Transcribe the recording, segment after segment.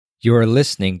You're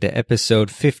listening to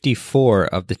episode 54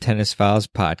 of the Tennis Files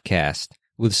podcast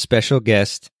with special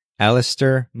guest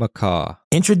Alistair McCaw.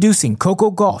 Introducing Coco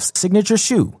Gauff's signature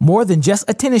shoe, more than just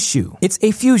a tennis shoe. It's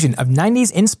a fusion of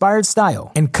 90s inspired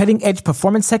style and cutting-edge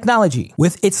performance technology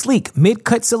with its sleek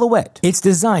mid-cut silhouette. It's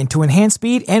designed to enhance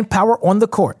speed and power on the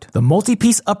court. The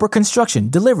multi-piece upper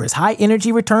construction delivers high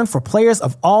energy return for players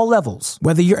of all levels.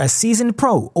 Whether you're a seasoned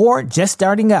pro or just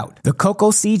starting out, the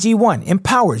Coco CG1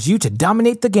 empowers you to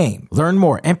dominate the game. Learn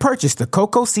more and purchase the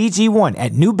Coco CG1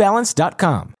 at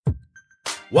newbalance.com.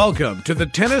 Welcome to the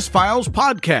Tennis Files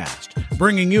podcast,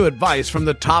 bringing you advice from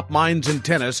the top minds in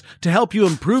tennis to help you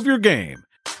improve your game.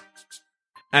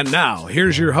 And now,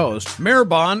 here's your host,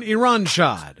 Mehrban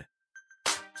Iranshad.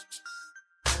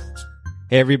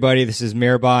 Hey everybody, this is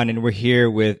Mehrban, and we're here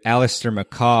with Alistair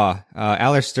McCaw.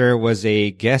 Alistair was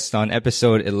a guest on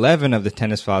episode 11 of the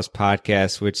Tennis Files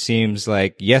podcast, which seems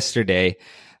like yesterday.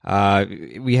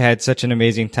 We had such an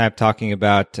amazing time talking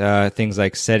about things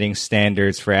like setting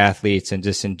standards for athletes and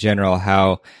just in general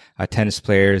how tennis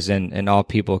players and all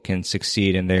people can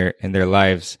succeed in their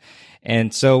lives.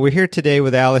 And so we're here today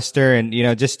with Alistair, and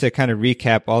just to kind of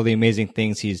recap all the amazing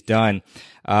things he's done.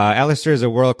 Alistair is a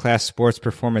world-class sports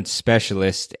performance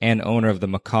specialist and owner of the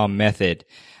McCaw Method.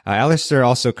 Alistair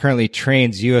also currently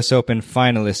trains U.S. Open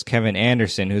finalist Kevin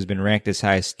Anderson, who's been ranked as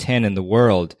high as 10 in the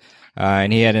world.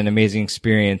 And he had an amazing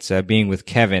experience being with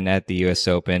Kevin at the U.S.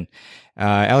 Open.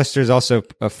 Alistair is also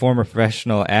a former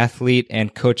professional athlete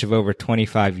and coach of over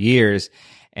 25 years.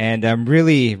 And I'm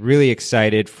really, really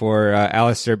excited for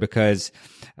Alistair because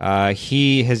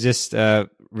he has just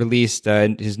released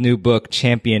his new book,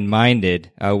 Champion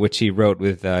Minded, which he wrote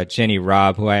with Jenny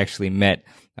Robb, who I actually met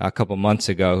a couple months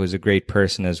ago, who's a great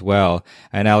person as well.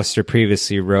 And Alistair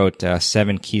previously wrote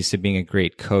 7 Keys to Being a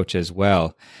Great Coach as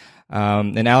well.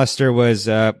 And Alistair was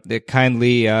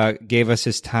kindly gave us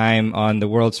his time on the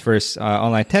world's first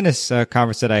online tennis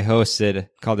conference that I hosted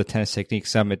called the Tennis Technique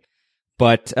Summit.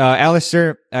 But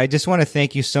Alistair, I just want to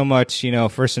thank you so much,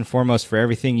 first and foremost for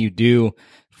everything you do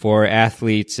for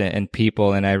athletes and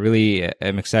people, and I really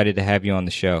am excited to have you on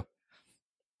the show.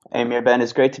 Hey, Mehrban,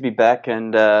 it's great to be back,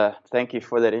 and thank you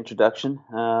for that introduction.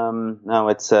 No,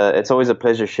 it's always a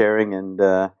pleasure sharing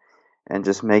and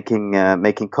just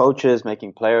making coaches,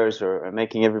 making players, or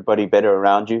making everybody better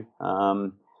around you.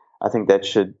 I think that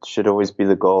should always be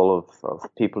the goal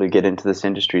of people who get into this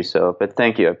industry. So, but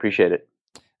thank you, I appreciate it.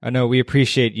 I know we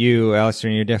appreciate you, Alistair,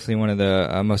 and you're definitely one of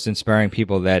the most inspiring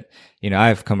people that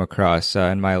I've come across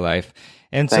in my life.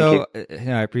 And so,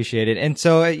 I appreciate it. And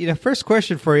so, first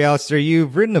question for you, Alistair,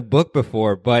 you've written a book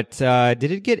before, but did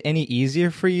it get any easier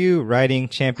for you writing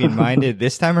Champion Minded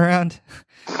this time around?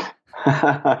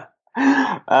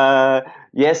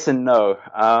 Yes and no.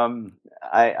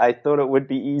 I thought it would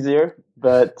be easier,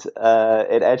 but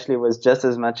it actually was just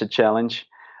as much a challenge.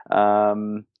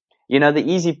 The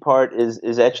easy part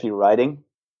is actually writing,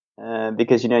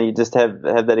 because you just have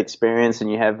that experience and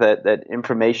you have that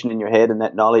information in your head and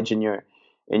that knowledge in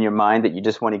your mind that you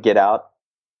just want to get out.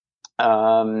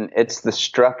 It's the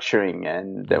structuring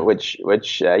and which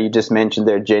you just mentioned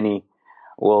there, Jenny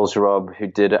Robb, who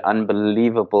did an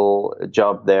unbelievable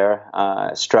job there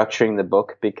structuring the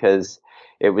book, because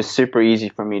it was super easy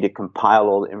for me to compile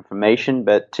all the information,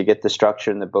 but to get the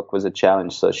structure in the book was a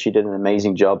challenge. So she did an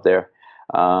amazing job there.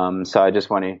 So I just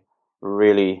want to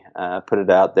really put it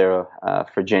out there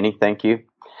for Jenny. Thank you.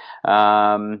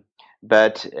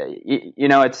 But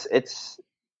it's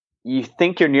you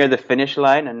think you're near the finish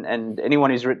line, and anyone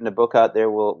who's written a book out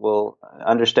there will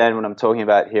understand what I'm talking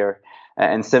about here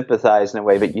and sympathize in a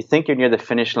way. But you think you're near the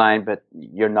finish line, but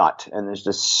you're not, and there's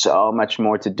just so much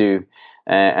more to do.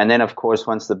 And then, of course,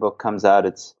 once the book comes out,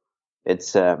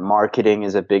 it's marketing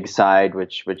is a big side,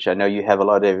 which I know you have a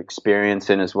lot of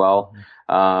experience in as well.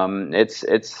 It's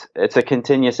a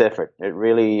continuous effort.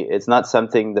 It's not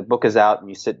something, the book is out and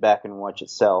you sit back and watch it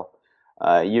sell.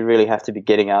 You really have to be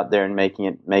getting out there and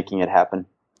making it happen.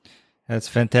 That's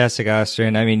fantastic, Alistair.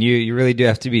 And I mean, you really do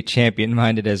have to be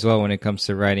champion-minded as well when it comes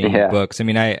to writing books. I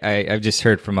mean, I've just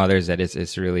heard from others that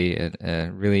it's really a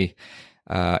really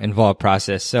involved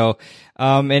process. So,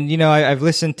 I've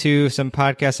listened to some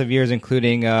podcasts of yours,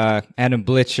 including Adam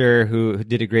Blitcher, who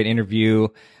did a great interview,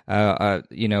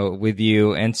 with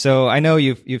you. And so I know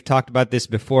you've talked about this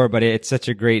before, but it's such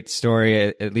a great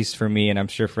story, at least for me, and I'm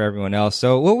sure for everyone else.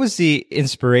 So, what was the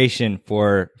inspiration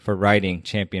for writing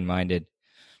Champion Minded?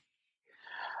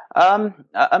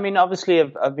 I mean, obviously,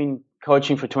 I've been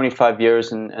coaching for 25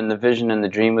 years, and the vision and the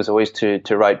dream was always to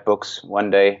write books one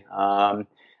day.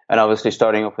 And obviously,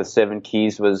 starting off with 7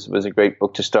 Keys was a great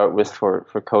book to start with for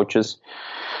coaches.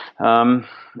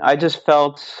 I just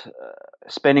felt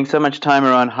spending so much time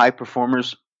around high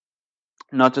performers,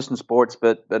 not just in sports,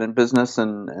 but in business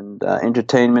and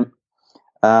entertainment,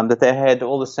 that they had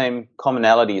all the same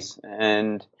commonalities.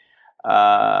 And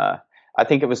I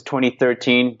think it was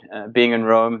 2013, being in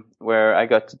Rome, where I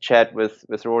got to chat with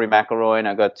Rory McIlroy, and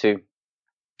I got to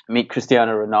meet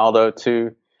Cristiano Ronaldo,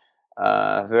 two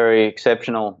very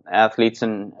exceptional athletes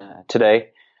in today.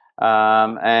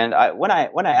 And when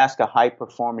I ask a high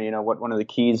performer, what one of the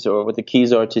keys or what the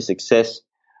keys are to success,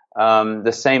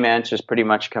 the same answers pretty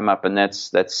much come up, and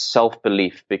that's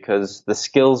self-belief, because the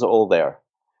skills are all there.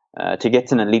 To get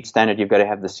to an elite standard, you've got to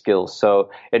have the skills.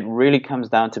 So it really comes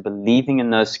down to believing in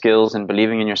those skills and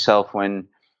believing in yourself when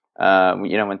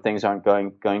things aren't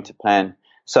going to plan.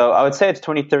 So I would say it's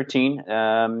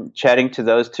 2013. Chatting to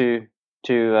those two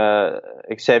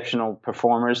exceptional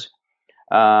performers.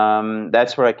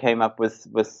 That's where I came up with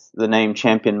the name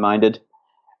Champion Minded.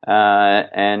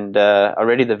 And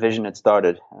already the vision had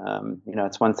started.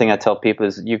 It's one thing I tell people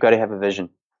is you've got to have a vision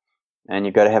and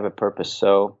you've got to have a purpose.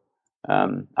 So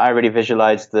I already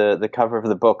visualized the cover of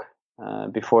the book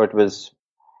before it was,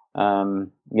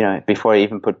 before I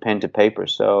even put pen to paper.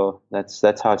 So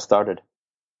that's how it started.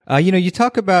 You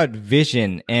talk about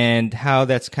vision and how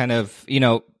that's kind of,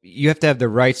 you have to have the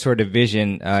right sort of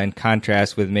vision in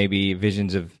contrast with maybe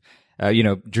visions of,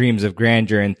 dreams of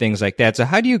grandeur and things like that. So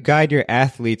how do you guide your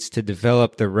athletes to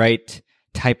develop the right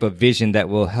type of vision that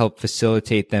will help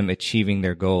facilitate them achieving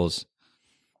their goals?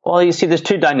 Well, you see, there's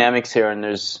two dynamics here, and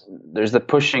there's the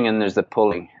pushing and there's the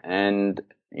pulling. And,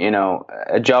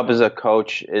 a job as a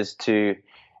coach is to,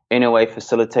 in a way,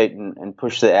 facilitate and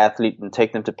push the athlete and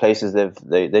take them to places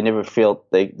they never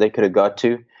felt they could have got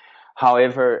to.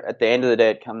 However, at the end of the day,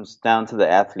 it comes down to the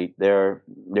athlete, their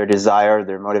desire,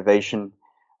 their motivation,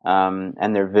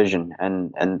 and their vision.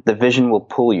 And the vision will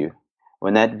pull you.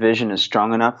 When that vision is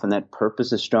strong enough and that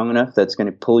purpose is strong enough, that's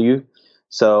going to pull you.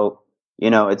 So,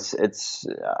 it's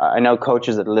I know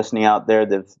coaches that are listening out there,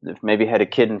 they've maybe had a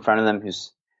kid in front of them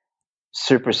who's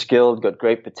super skilled, got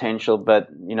great potential, but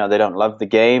they don't love the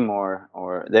game,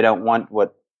 or they don't want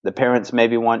what the parents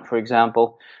maybe want, for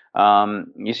example.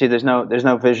 You see, there's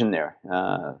no vision there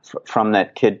from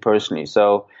that kid personally.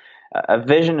 So a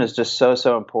vision is just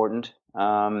so important.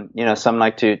 Some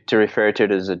like to refer to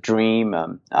it as a dream.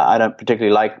 I don't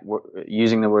particularly like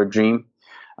using the word dream.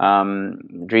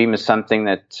 Dream is something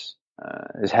that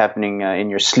is happening in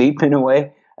your sleep in a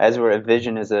way, as where a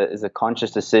vision is a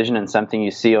conscious decision and something you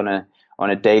see on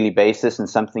a daily basis and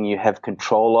something you have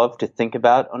control of to think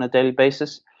about on a daily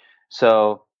basis.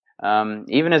 So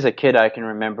even as a kid, I can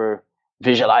remember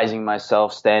visualizing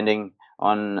myself standing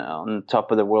on top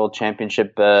of the world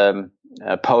championship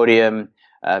podium,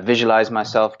 visualize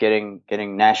myself getting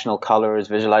national colors,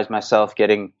 visualize myself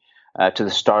getting to the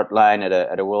start line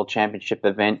at a world championship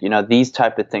event. These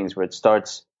type of things where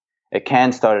it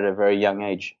can start at a very young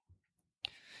age.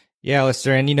 Yeah,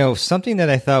 Alistair, and something that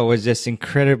I thought was just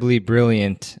incredibly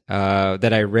brilliant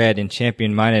that I read in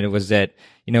Champion Minded was that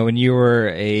when you were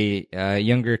a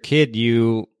younger kid,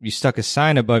 you stuck a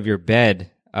sign above your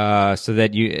bed so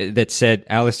that said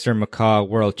Alistair McCaw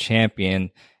World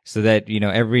Champion, so that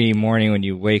every morning when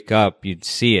you wake up you'd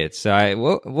see it.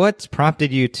 So what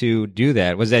prompted you to do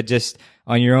that? Was that just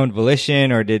on your own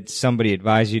volition, or did somebody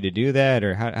advise you to do that,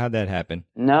 or how'd that happen?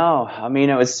 No, I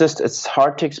mean it's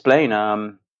hard to explain.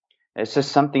 It's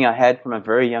just something I had from a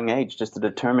very young age, just the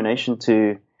determination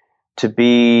to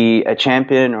be a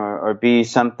champion or be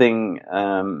something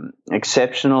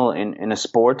exceptional in a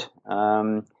sport.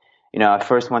 I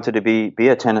first wanted to be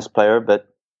a tennis player, but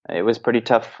it was pretty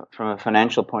tough from a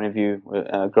financial point of view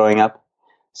growing up.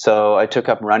 So I took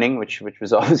up running, which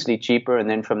was obviously cheaper, and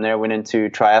then from there went into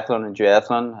triathlon and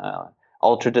duathlon,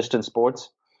 ultra distance sports.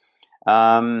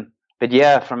 But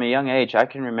yeah, from a young age, I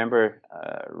can remember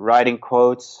writing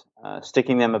quotes,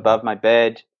 sticking them above my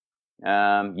bed.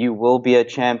 You will be a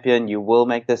champion. You will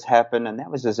make this happen. And that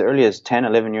was as early as 10,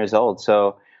 11 years old.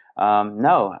 So,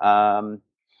 no,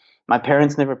 my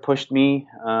parents never pushed me.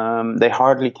 They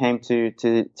hardly came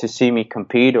to see me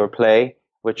compete or play,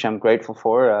 which I'm grateful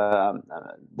for.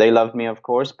 They loved me, of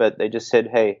course, but they just said,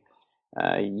 hey,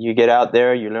 you get out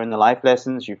there, you learn the life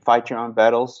lessons, you fight your own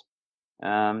battles.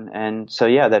 And so,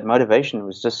 yeah, that motivation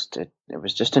was just, it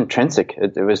was just intrinsic.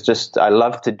 It was just, I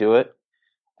loved to do it.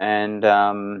 And,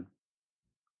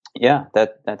 yeah,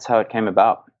 that's how it came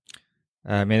about.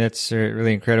 I mean, that's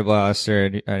really incredible,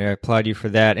 Alistair. I applaud you for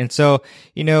that. And so,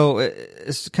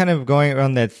 it's kind of going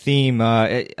on that theme.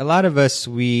 A lot of us,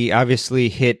 we obviously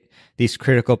hit these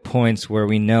critical points where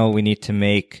we know we need to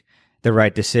make the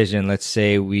right decision. Let's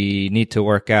say we need to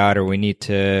work out, or we need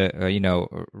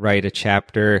to, write a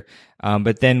chapter.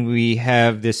 But then we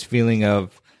have this feeling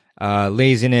of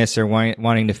laziness or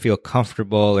wanting to feel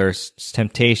comfortable or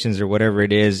temptations or whatever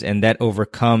it is, and that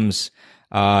overcomes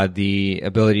the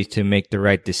ability to make the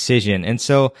right decision. And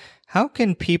so how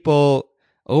can people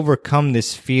overcome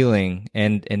this feeling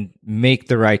and make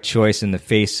the right choice in the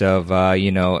face of,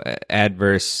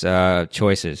 adverse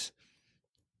choices?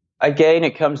 Again,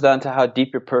 it comes down to how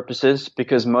deep your purpose is,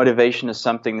 because motivation is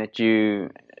something that you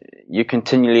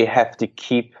continually have to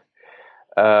keep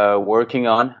working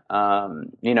on.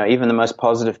 Even the most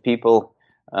positive people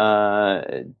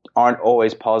aren't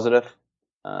always positive.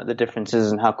 The difference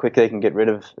is in how quick they can get rid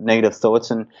of negative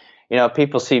thoughts. And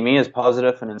people see me as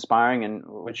positive and inspiring, and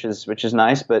which is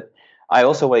nice. But I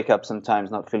also wake up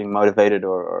sometimes not feeling motivated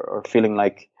or feeling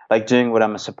like doing what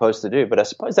I'm supposed to do. But I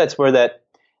suppose that's where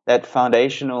that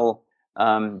foundational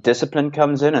discipline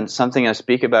comes in, and something I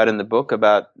speak about in the book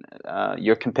about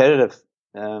your competitive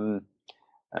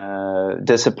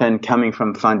discipline coming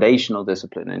from foundational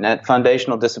discipline. And that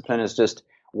foundational discipline is just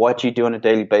what you do on a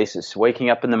daily basis. Waking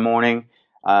up in the morning,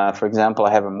 for example,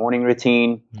 I have a morning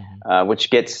routine, which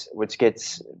gets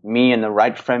me in the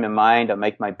right frame of mind. I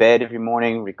make my bed every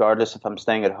morning, regardless if I'm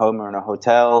staying at home or in a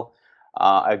hotel.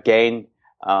 The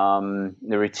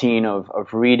routine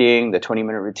of reading, the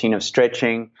 20-minute routine of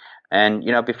stretching. And,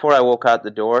 before I walk out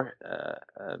the door,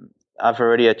 I've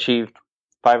already achieved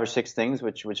 5 or 6 things,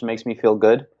 which makes me feel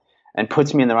good and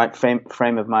puts me in the right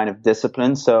frame of mind of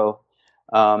discipline. So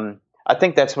I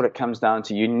think that's what it comes down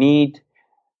to. You need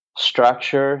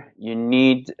structure. You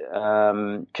need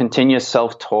continuous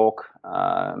self-talk.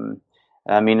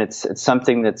 It's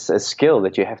something that's a skill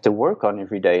that you have to work on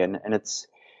every day. And it's,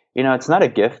 it's not a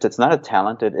gift. It's not a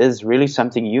talent. It is really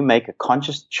something you make a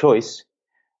conscious choice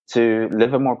to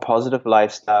live a more positive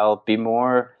lifestyle, be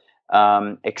more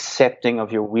accepting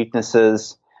of your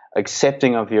weaknesses,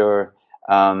 accepting of your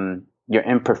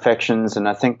imperfections. And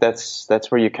I think that's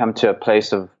where you come to a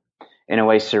place of, in a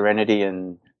way, serenity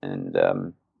and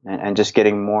just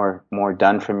getting more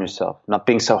done from yourself, not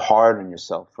being so hard on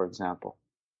yourself, for example.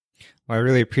 Well, I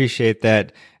really appreciate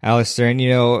that, Alistair.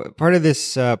 And, part of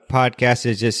this podcast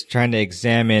is just trying to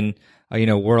examine,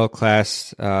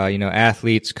 world-class,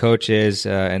 athletes, coaches,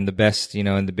 and the best,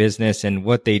 in the business and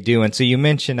what they do. And so you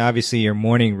mentioned, obviously, your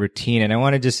morning routine, and I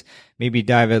want to just maybe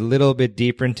dive a little bit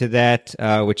deeper into that,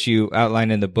 which you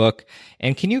outlined in the book.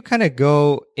 And can you kind of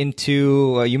go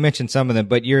into, you mentioned some of them,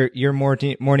 but your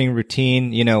morning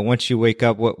routine, once you wake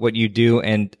up, what you do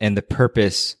and the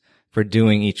purpose for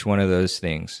doing each one of those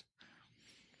things?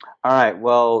 All right.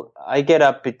 Well, I get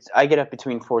up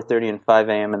between 4:30 and 5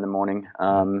 a.m. in the morning.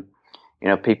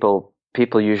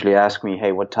 People usually ask me,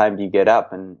 "Hey, what time do you get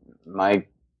up?" And my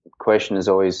question is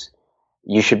always,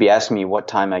 you should be asking me what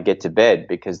time I get to bed,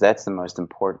 because that's the most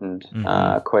important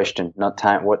question,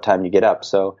 not what time you get up.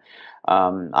 So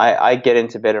I get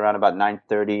into bed around about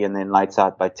 9:30, and then lights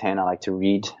out by 10. I like to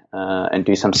read and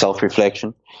do some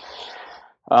self-reflection.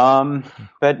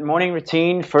 But morning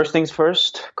routine, first things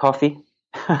first, coffee.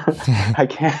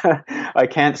 I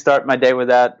can't start my day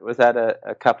without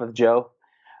a cup of Joe.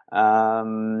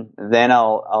 Then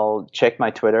I'll check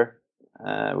my Twitter,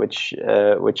 which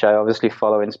I obviously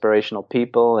follow inspirational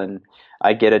people, and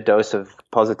I get a dose of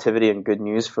positivity and good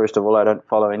news. First of all, I don't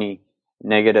follow any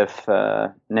negative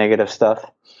stuff,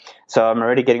 so I'm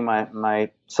already getting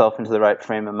myself into the right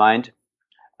frame of mind.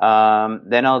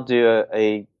 Then I'll do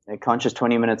a conscious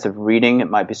 20 minutes of reading. It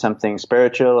might be something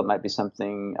spiritual, it might be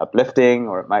something uplifting,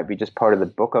 or it might be just part of the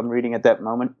book I'm reading at that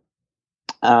moment.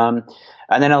 And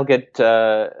then I'll get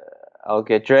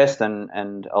dressed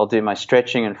and I'll do my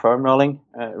stretching and foam rolling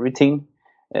routine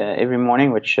every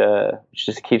morning, which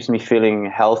just keeps me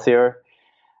feeling healthier.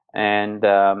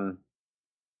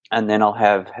 And then I'll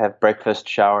have breakfast,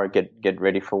 shower, get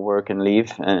ready for work, and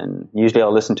leave. And usually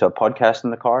I'll listen to a podcast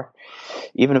in the car,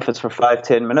 even if it's for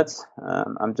 5-10 minutes.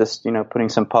 I'm just putting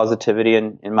some positivity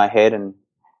in my head and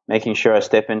making sure I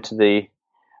step into the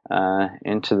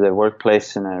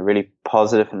workplace in a really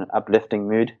positive and uplifting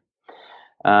mood.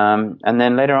 And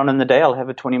then later on in the day, I'll have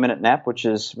a 20-minute nap, which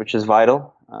is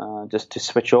vital, just to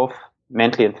switch off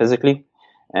mentally and physically,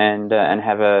 and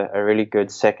have a really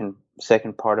good second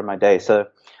part of my day. So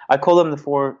I call them the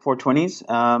 420s.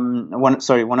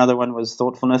 One other one was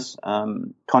thoughtfulness,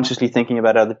 consciously thinking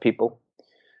about other people.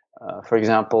 For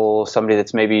example, somebody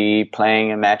that's maybe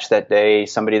playing a match that day,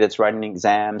 somebody that's writing an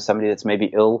exam, somebody that's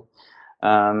maybe ill,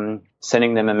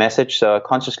 sending them a message. So I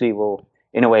consciously will,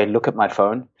 in a way, look at my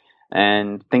phone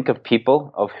and think of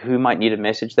people of who might need a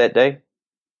message that day.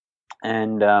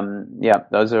 And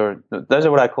those are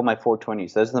what I call my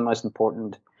 420s. Those are the most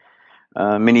important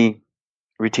mini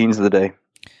routines of the day.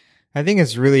 I think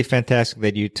it's really fantastic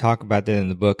that you talk about that in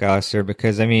the book, Alistair,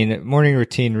 because I mean, morning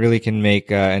routine really can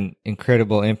make an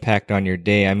incredible impact on your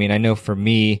day. I mean, I know for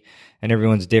me, and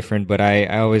everyone's different, but I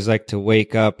always like to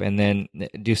wake up and then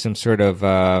do some sort of,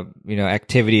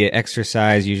 activity,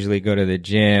 exercise, usually go to the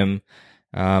gym,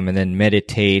 and then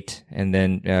meditate and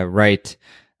then, write,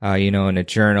 in a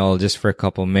journal just for a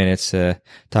couple minutes to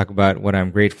talk about what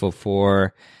I'm grateful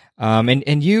for.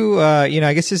 And you,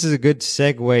 I guess this is a good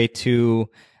segue to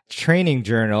training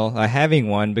journal, having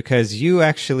one, because you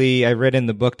actually, I read in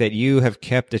the book that you have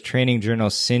kept a training journal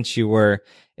since you were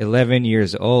 11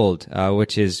 years old,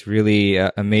 which is really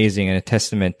amazing and a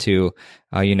testament to,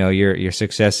 your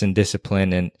success and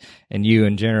discipline and you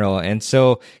in general. And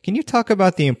so can you talk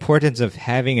about the importance of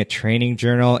having a training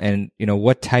journal and,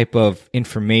 what type of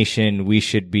information we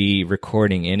should be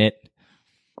recording in it?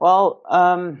 Well,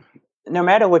 no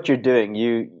matter what you're doing,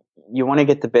 you want to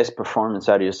get the best performance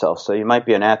out of yourself. So you might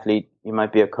be an athlete, you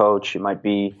might be a coach, you might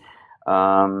be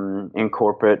in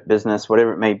corporate business,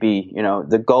 whatever it may be.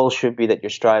 The goal should be that you're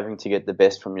striving to get the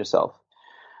best from yourself.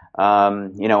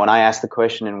 When I ask the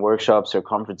question in workshops or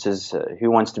conferences, who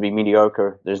wants to be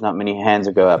mediocre? There's not many hands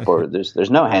that go up, or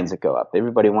there's no hands that go up.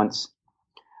 Everybody wants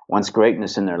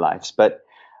greatness in their lives. But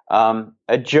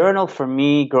a journal for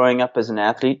me growing up as an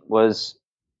athlete was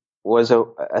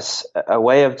a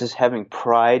way of just having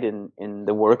pride in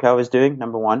the work I was doing,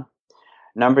 number one.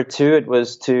 Number two, it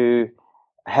was to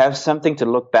have something to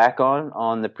look back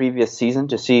on the previous season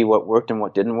to see what worked and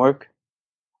what didn't work.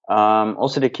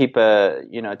 Also to keep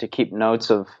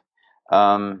notes of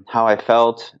how I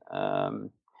felt. I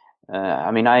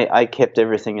kept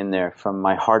everything in there, from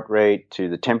my heart rate to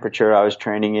the temperature I was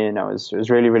training in. It was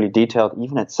really, really detailed,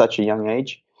 even at such a young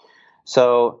age.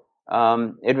 So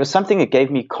it was something that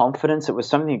gave me confidence. It was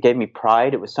something that gave me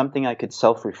pride. It was something I could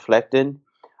self-reflect in.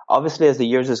 Obviously, as the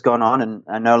years has gone on and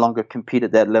I no longer compete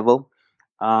at that level,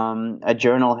 a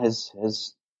journal has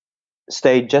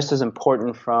stayed just as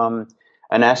important, from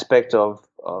an aspect of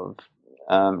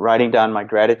writing down my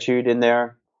gratitude in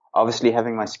there, obviously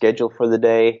having my schedule for the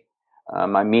day,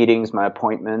 my meetings, my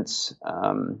appointments,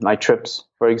 my trips,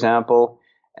 for example.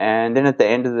 And then at the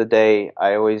end of the day,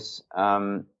 I always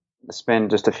spend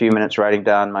just a few minutes writing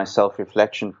down my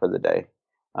self-reflection for the day,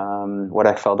 what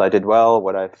I felt I did well,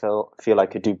 what I feel I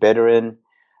could do better in,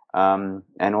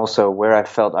 and also where I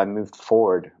felt I moved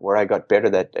forward, where I got better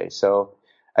that day. So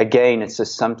again, it's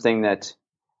just something that,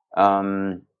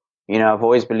 I've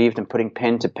always believed in putting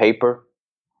pen to paper.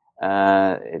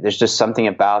 There's just something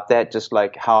about that, just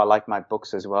like how I like my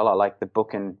books as well. I like the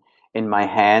book in my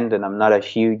hand, and I'm not a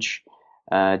huge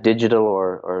digital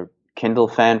or Kindle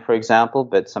fan, for example,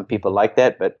 but some people like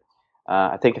that. But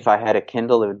I think if I had a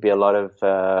Kindle, there would be a lot of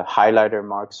highlighter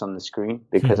marks on the screen,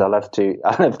 because I love to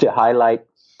highlight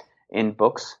in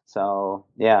books. So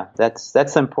yeah, that's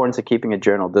the importance of keeping a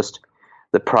journal. Just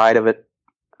the pride of it.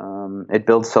 It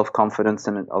builds self-confidence,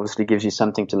 and it obviously gives you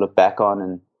something to look back on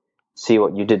and see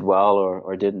what you did well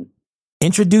or didn't.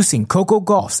 Introducing Coco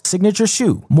Gauff's signature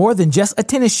shoe, more than just a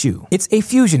tennis shoe. It's a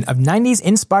fusion of 90s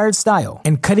inspired style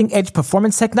and cutting-edge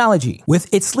performance technology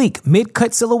with its sleek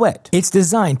mid-cut silhouette. It's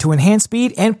designed to enhance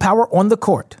speed and power on the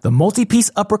court. The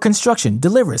multi-piece upper construction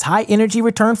delivers high energy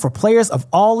return for players of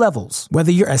all levels.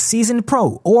 Whether you're a seasoned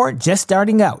pro or just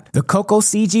starting out, the Coco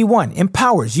CG1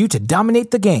 empowers you to dominate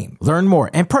the game. Learn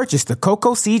more and purchase the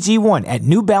Coco CG1 at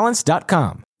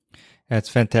newbalance.com. That's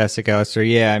fantastic, Alistair.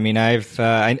 Yeah, I mean, I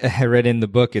read in the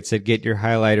book, it said, get your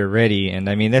highlighter ready. And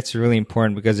I mean, that's really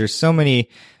important, because there's so many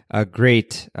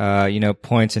great,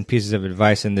 points and pieces of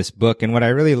advice in this book. And what I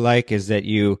really like is that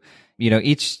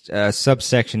each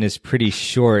subsection is pretty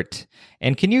short.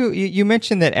 And can you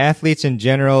mentioned that athletes in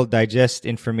general digest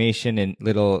information in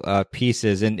little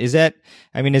pieces. And is that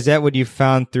what you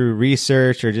found through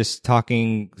research, or just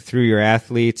talking through your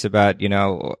athletes about,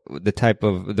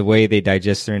 the way they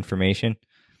digest their information?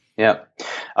 Yeah.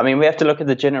 I mean, we have to look at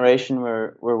the generation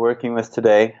we're working with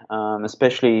today,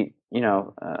 especially,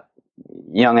 young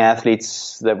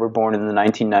athletes that were born in the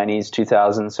 1990s,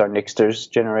 2000s, our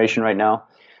Nixters generation right now.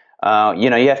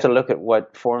 You have to look at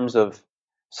what forms of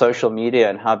social media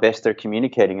and how best they're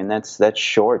communicating, and that's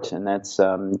short, and that's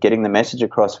getting the message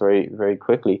across very, very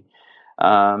quickly.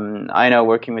 I know,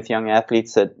 working with young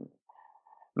athletes, that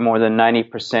more than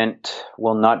 90%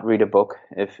 will not read a book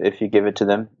if you give it to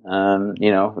them.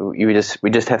 We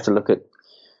just have to look at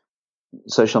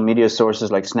social media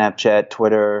sources like Snapchat,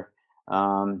 Twitter,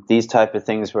 these type of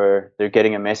things, where they're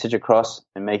getting a message across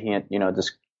and making it,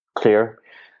 just clear.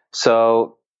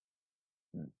 So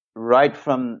right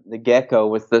from the get-go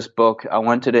with this book, I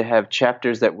wanted to have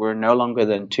chapters that were no longer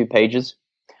than 2 pages.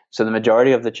 So the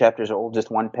majority of the chapters are all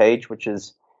just one page, which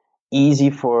is easy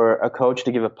for a coach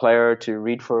to give a player to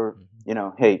read for,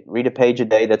 hey, read a page a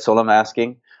day. That's all I'm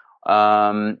asking.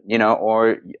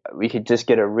 Or we could just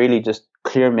get a really just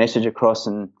clear message across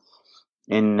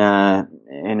in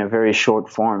a very short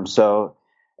form. So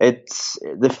it's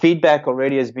the feedback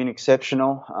already has been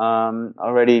exceptional.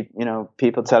 Already,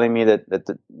 people telling me that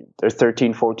their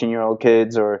 13, 14-year-old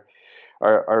kids are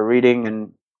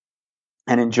reading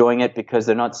and enjoying it because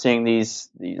they're not seeing these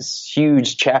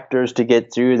huge chapters to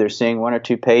get through. They're seeing 1 or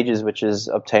 2 pages, which is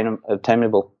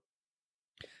obtainable.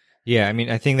 Yeah, I mean,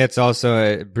 I think that's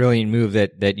also a brilliant move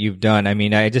that you've done. I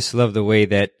mean, I just love the way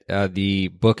that the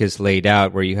book is laid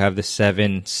out, where you have the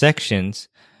 7 sections,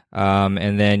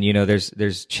 and then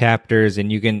there's chapters,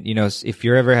 and you can if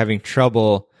you're ever having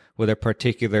trouble with a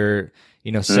particular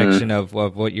section of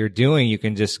what you're doing, you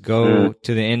can just go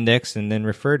to the index and then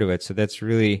refer to it. So that's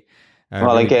really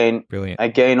really again, brilliant.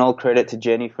 Again, all credit to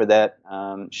Jenny for that.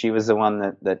 She was the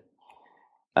one that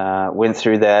went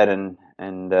through that and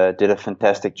did a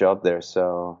fantastic job there.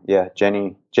 So yeah,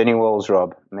 Jenny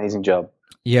Walls-Robb, amazing job.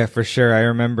 Yeah, for sure. I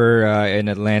remember in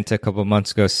Atlanta a couple of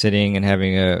months ago sitting and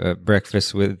having a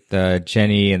breakfast with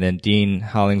Jenny and then Dean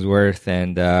Hollingsworth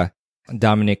and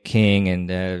Dominic King and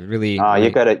really. You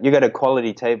got a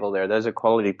quality table there. Those are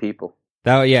quality people.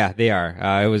 Oh yeah, they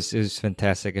are. It was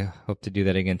fantastic. I hope to do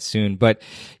that again soon. But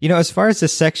as far as the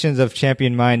sections of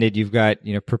Champion Minded, you've got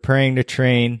preparing to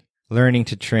train, learning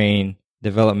to train,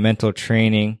 developmental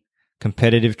training,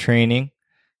 competitive training,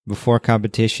 before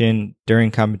competition,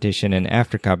 during competition, and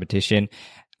after competition.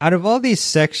 Out of all these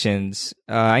sections,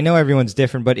 I know everyone's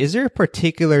different, but is there a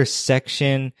particular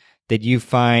section that you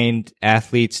find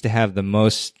athletes to have the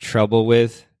most trouble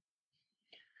with?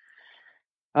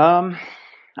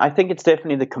 I think it's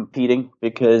definitely the competing,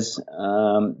 because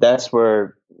that's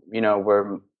where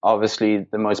obviously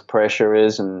the most pressure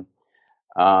is and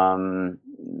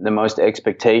the most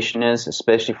expectation is,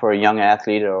 especially for a young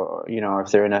athlete, or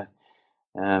if they're in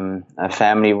a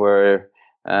family where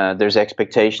there's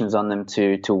expectations on them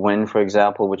to win, for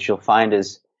example, which you'll find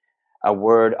is a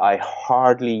word I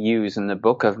hardly use in the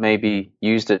book. I've maybe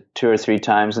used it 2 or 3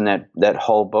 times in that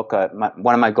whole book.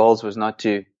 One of my goals was not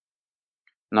to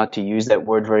use that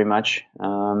word very much.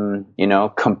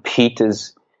 Compete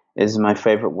is my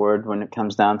favorite word when it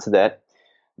comes down to that.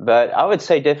 But I would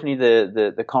say definitely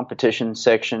the competition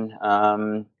section,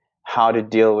 how to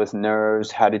deal with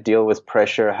nerves, how to deal with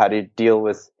pressure, how to deal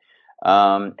with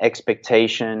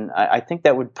expectation. I think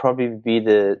that would probably be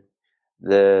the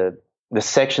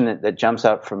section that jumps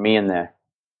out for me in there.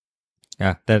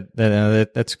 Yeah,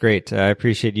 that's great. I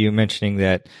appreciate you mentioning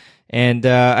that. And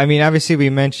I mean, obviously, we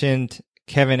mentioned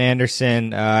Kevin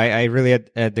Anderson. I really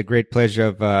had the great pleasure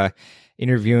of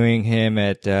interviewing him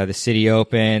at the City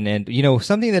Open. And,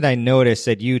 something that I noticed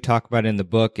that you talk about in the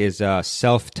book is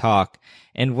self-talk.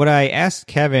 And what I asked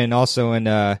Kevin also in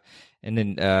a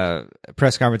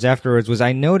press conference afterwards was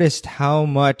I noticed how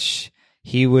much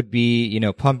he would be,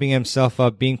 pumping himself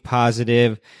up, being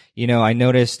positive. I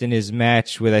noticed in his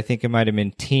match with, I think it might have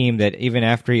been Team, that even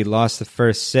after he lost the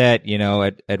first set, at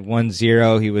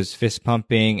 1-0, he was fist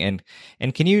pumping.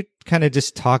 And can you kind of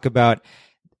just talk about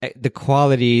the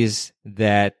qualities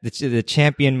that the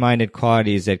champion minded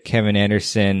qualities that Kevin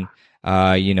Anderson,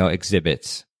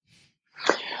 exhibits?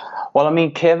 Well, I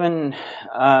mean, Kevin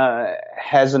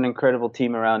has an incredible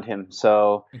team around him.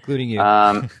 So, including you.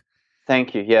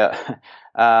 Thank you. Yeah.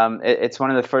 It's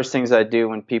one of the first things I do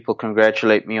when people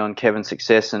congratulate me on Kevin's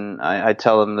success, and I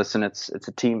tell them, listen, it's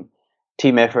a team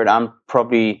effort. I'm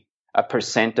probably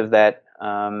 1% of that.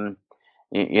 I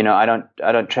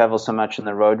don't travel so much on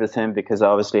the road with him because I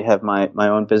obviously have my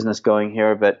own business going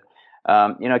here. But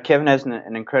Kevin has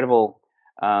an incredible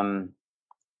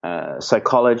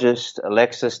psychologist,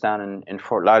 Alexis, down in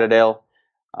Fort Lauderdale,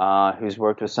 who's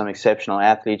worked with some exceptional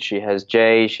athletes. She has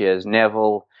Jay, she has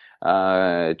Neville,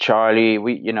 Charlie,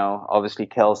 obviously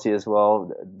Kelsey as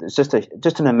well. It's just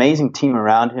an amazing team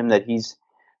around him that he's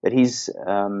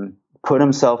put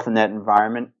himself in that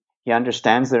environment. He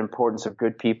understands the importance of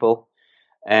good people.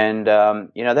 And,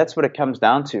 that's what it comes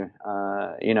down to.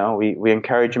 We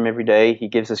encourage him every day. He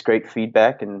gives us great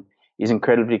feedback and he's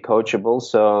incredibly coachable.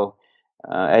 So,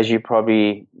 as you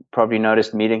probably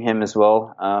noticed meeting him as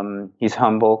well, he's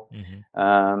humble.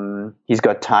 Mm-hmm. He's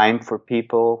got time for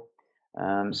people.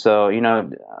 I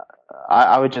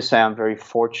would just say I'm very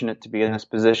fortunate to be in this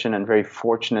position and very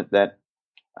fortunate that,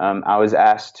 I was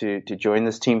asked to join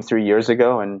this team 3 years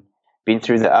ago and been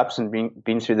through the ups and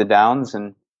been through the downs,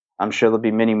 and I'm sure there'll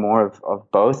be many more of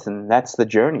both. And that's the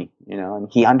journey, and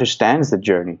he understands the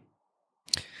journey.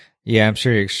 Yeah, I'm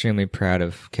sure you're extremely proud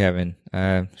of Kevin,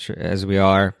 sure, as we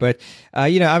are. But,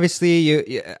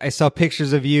 obviously I saw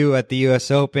pictures of you at the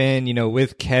US Open,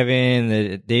 with Kevin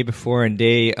the day before and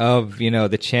day of,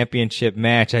 the championship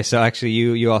match. I saw actually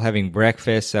you all having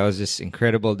breakfast. That was just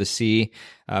incredible to see.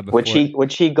 Before.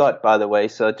 Which he got, by the way.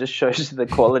 So it just shows the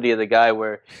quality of the guy,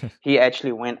 where he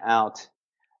actually went out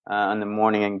in the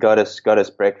morning and got us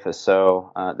breakfast.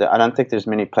 So I don't think there's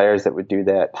many players that would do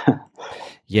that.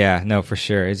 Yeah, no, for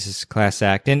sure. It's just a class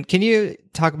act. And can you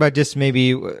talk about just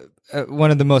maybe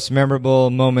one of the most memorable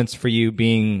moments for you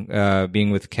being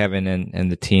with Kevin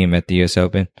and the team at the US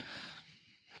Open?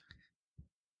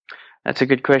 That's a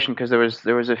good question, because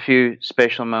there was a few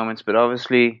special moments, but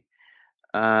obviously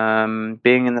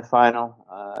being in the final,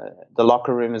 the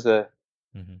locker room is a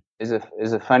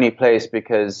funny place,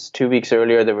 because 2 weeks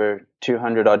earlier there were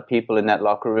 200 odd people in that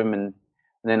locker room, and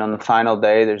then on the final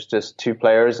day there's just two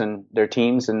players and their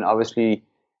teams, and obviously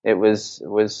it was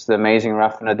the amazing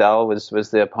Rafa Nadal was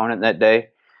the opponent that day.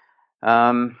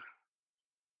 I'm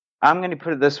going to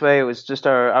put it this way: it was just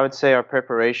I would say our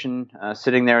preparation,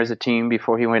 sitting there as a team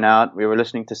before he went out. We were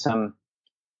listening to some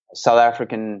South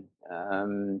African.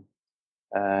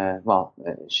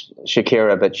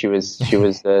 Shakira, but she was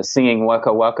singing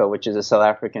Waka Waka, which is a South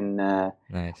African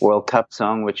nice. World Cup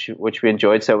song, which we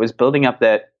enjoyed. So it was building up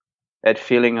that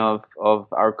feeling of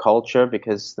our culture,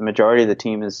 because the majority of the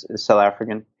team is South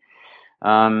African.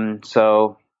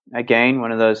 So again,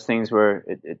 one of those things where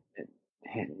it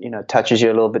touches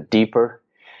you a little bit deeper.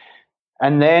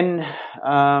 And then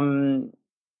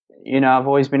I've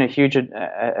always been a huge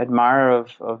admirer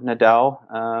of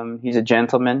Nadal. He's a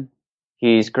gentleman.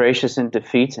 He's gracious in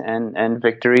defeat and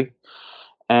victory.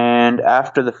 And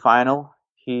after the final,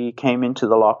 he came into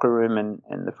the locker room,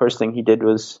 and the first thing he did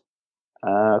was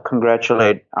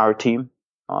congratulate our team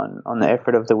on the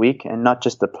effort of the week, and not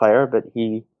just the player, but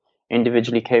he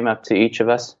individually came up to each of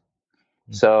us.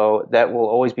 So that will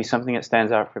always be something that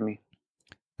stands out for me.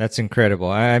 That's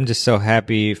incredible. I'm just so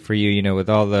happy for you, with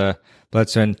all the blood,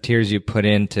 sweat, and tears you put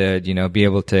in to, be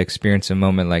able to experience a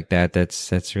moment like that.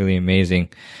 That's really amazing.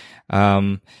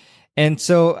 And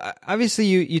so obviously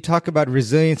you talk about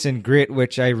resilience and grit,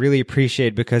 which I really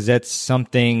appreciate, because that's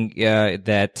something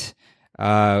that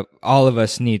all of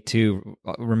us need to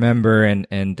remember and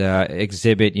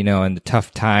exhibit, in the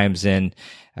tough times. And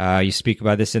you speak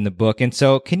about this in the book. And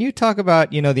so can you talk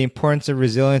about, the importance of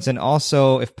resilience, and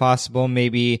also, if possible,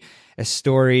 maybe a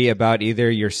story about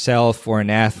either yourself or an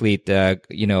athlete,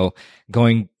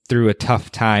 going through a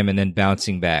tough time and then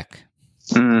bouncing back?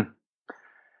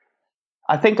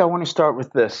 I think I want to start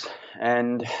with this,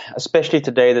 and especially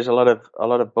today, there's a lot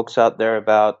of books out there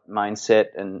about mindset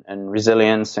and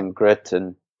resilience and grit,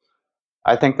 and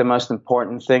I think the most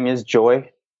important thing is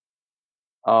joy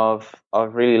of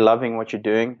really loving what you're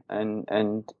doing,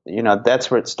 and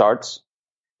that's where it starts.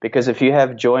 Because if you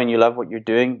have joy and you love what you're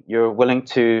doing, you're willing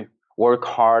to work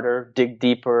harder, dig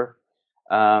deeper,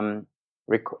 acquire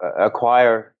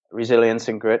resilience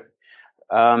and grit.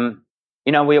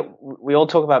 We all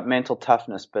talk about mental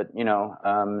toughness, but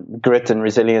grit and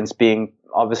resilience being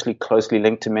obviously closely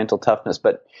linked to mental toughness.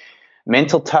 But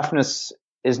mental toughness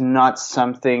is not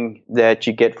something that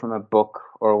you get from a book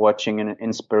or watching an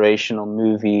inspirational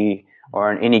movie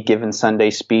or in any given Sunday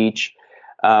speech.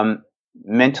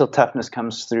 Mental toughness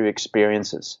comes through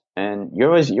experiences, and you're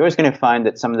always going to find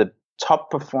that some of the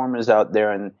top performers out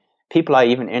there, and people I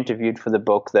even interviewed for the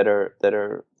book that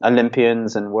are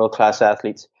Olympians and world-class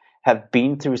athletes, have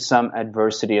been through some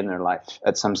adversity in their life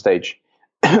at some stage.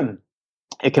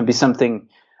 It can be something,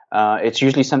 it's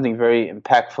usually something very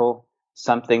impactful,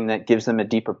 something that gives them a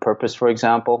deeper purpose, for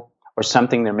example, or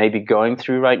something they're maybe going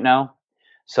through right now.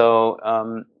 So,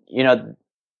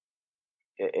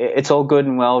 it's all good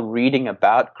and well reading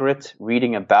about grit,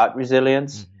 reading about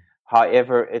resilience. Mm-hmm.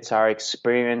 However, it's our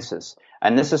experiences.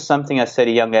 And this is something I say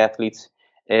to young athletes,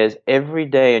 is every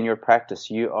day in your practice,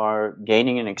 you are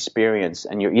gaining an experience,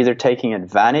 and you're either taking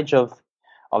advantage of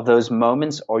those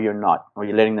moments, or you're not, or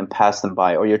you're letting them pass them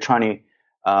by, or you're trying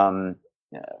to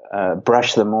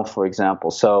brush them off, for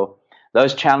example. So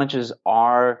those challenges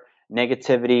are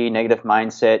negativity, negative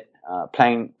mindset,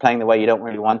 playing the way you don't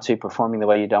really want to, performing the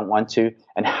way you don't want to,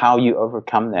 and how you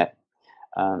overcome that.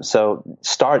 So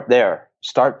start there.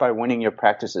 Start by winning your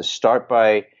practices. Start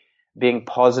by being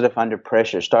positive under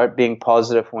pressure. Start being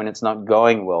positive when it's not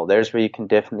going well. There's where you can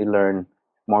definitely learn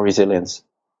more resilience.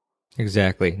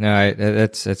 Exactly. No,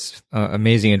 that's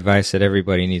amazing advice that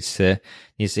everybody needs to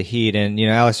heed. And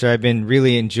Alistair, I've been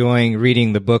really enjoying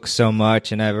reading the book so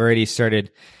much, and I've already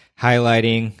started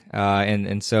highlighting,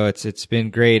 and so it's been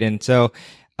great. And so,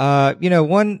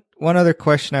 one one other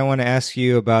question I want to ask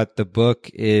you about the book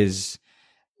is,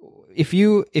 if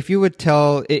you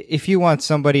want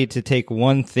somebody to take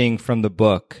one thing from the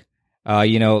book,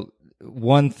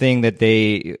 one thing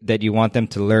that you want them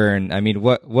to learn, I mean,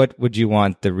 what would you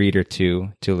want the reader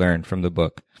to learn from the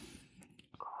book?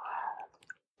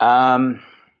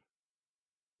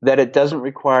 That it doesn't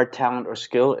require talent or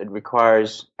skill; it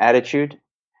requires attitude.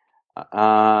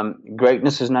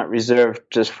 Greatness is not reserved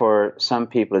just for some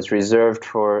people; it's reserved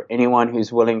for anyone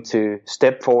who's willing to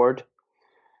step forward,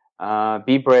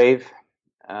 be brave,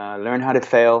 learn how to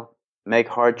fail, make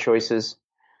hard choices,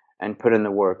 and put in the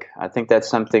work. I think that's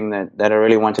something that I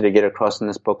really wanted to get across in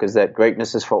this book, is that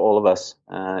greatness is for all of us.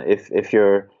 If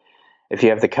you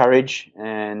have the courage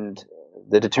and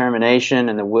the determination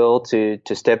and the will to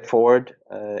step forward,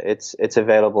 it's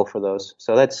available for those.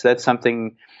 So that's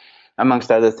something,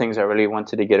 amongst other things, I really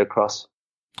wanted to get across.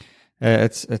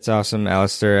 It's awesome,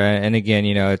 Alistair. And again,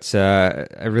 I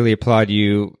really applaud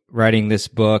you writing this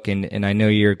book, and I know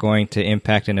you're going to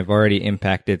impact and have already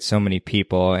impacted so many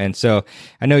people. And so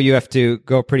I know you have to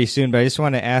go pretty soon, but I just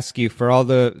want to ask you, for all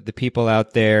the people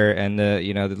out there and the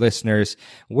listeners,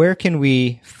 where can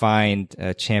we find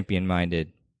Champion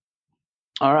Minded?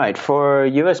 All right. For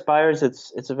US buyers,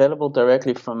 it's available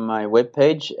directly from my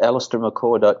webpage,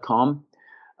 alistairmccaw.com.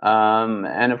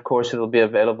 And of course, it'll be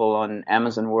available on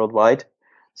Amazon worldwide.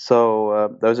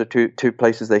 So those are two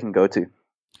places they can go to.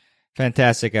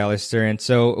 Fantastic, Alistair. And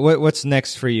so what's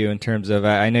next for you in terms of,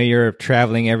 I know you're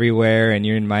traveling everywhere and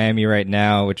you're in Miami right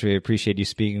now, which we appreciate you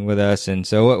speaking with us. And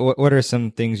so what are some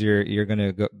things you're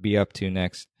going to be up to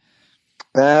next?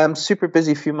 I'm super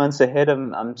busy, few months ahead.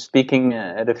 I'm speaking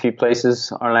at a few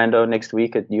places, Orlando next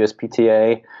week at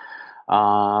USPTA.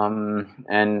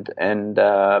 And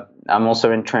I'm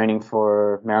also in training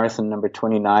for marathon number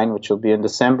 29, which will be in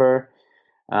December.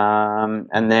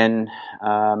 And then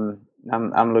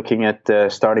I'm looking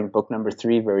at starting book number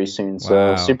 3 very soon. So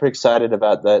wow. Super excited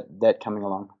about that coming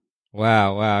along.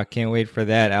 Wow. I can't wait for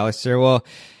that, Alistair. Well,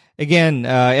 again,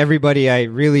 everybody, I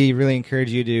really, really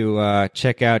encourage you to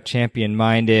check out Champion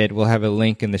Minded. We'll have a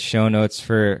link in the show notes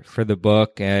for the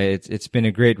book. It's been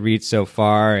a great read so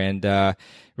far, and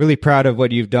really proud of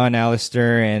what you've done,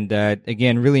 Alistair. And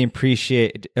again, really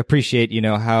appreciate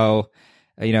how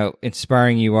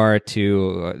inspiring you are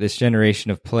to this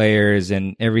generation of players,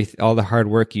 and all the hard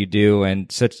work you do,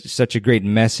 and such a great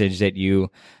message that you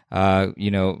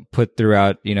put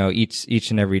throughout,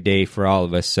 each and every day for all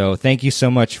of us. So thank you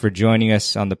so much for joining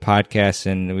us on the podcast,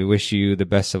 and we wish you the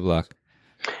best of luck.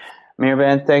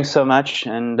 Mirban, thanks so much.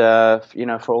 And,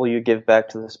 for all you give back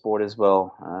to the sport as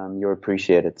well, you're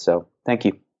appreciated. So thank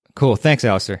you. Cool. Thanks,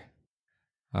 Alistair.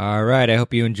 All right. I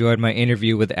hope you enjoyed my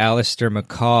interview with Alistair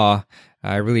McCaw.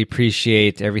 I really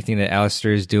appreciate everything that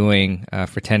Alistair is doing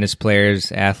for tennis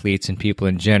players, athletes, and people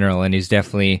in general. And he's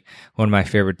definitely one of my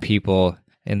favorite people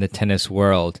in the tennis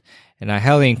world. And I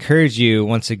highly encourage you,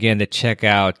 once again, to check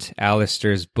out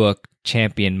Alistair's book,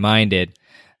 Champion Minded.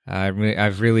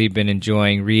 I've really been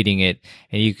enjoying reading it,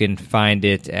 and you can find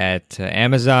it at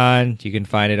Amazon. You can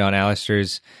find it on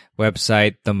Alistair's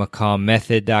website,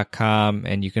 themccawmethod.com,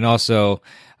 and you can also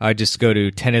just go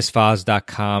to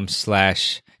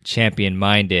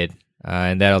tennisfiles.com/championminded,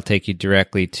 and that'll take you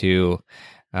directly to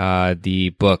the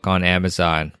book on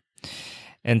Amazon.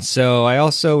 And so I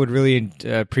also would really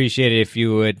appreciate it if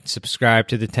you would subscribe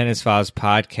to the Tennis Files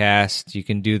podcast. You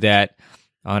can do that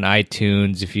on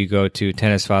iTunes if you go to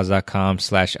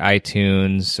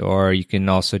tennisfiles.com/iTunes, or you can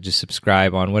also just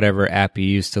subscribe on whatever app you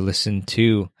use to listen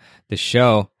to the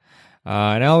show.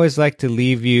 And I always like to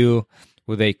leave you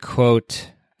with a quote.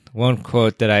 One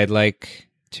quote that I'd like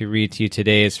to read to you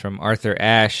today is from Arthur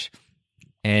Ashe,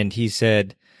 and he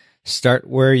said, "Start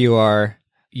where you are,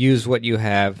 use what you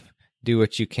have, do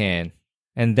what you can."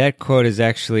 And that quote is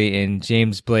actually in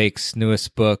James Blake's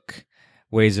newest book,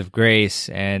 Ways of Grace.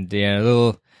 And a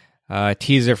little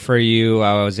teaser for you,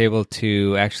 I was able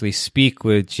to actually speak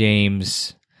with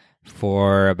James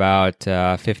for about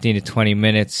 15 to 20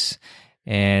 minutes,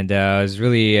 and it was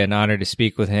really an honor to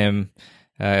speak with him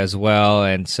as well.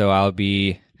 And so I'll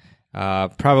be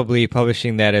probably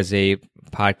publishing that as a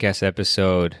podcast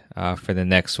episode for the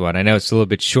next one. I know it's a little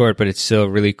bit short, but it's still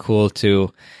really cool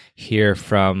to hear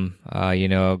from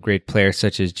a great player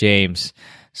such as James.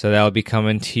 So that'll be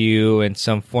coming to you in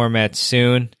some format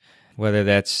soon, whether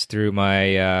that's through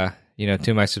my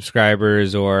to my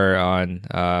subscribers or on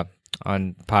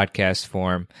podcast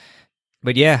form.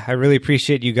 But yeah, I really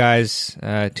appreciate you guys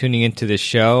tuning into the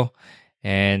show,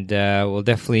 and we'll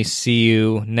definitely see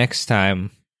you next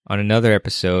time on another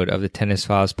episode of the Tennis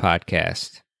Files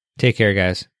podcast. Take care,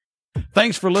 guys.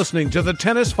 Thanks for listening to the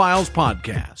Tennis Files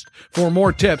podcast. For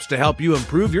more tips to help you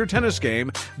improve your tennis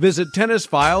game, visit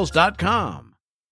tennisfiles.com.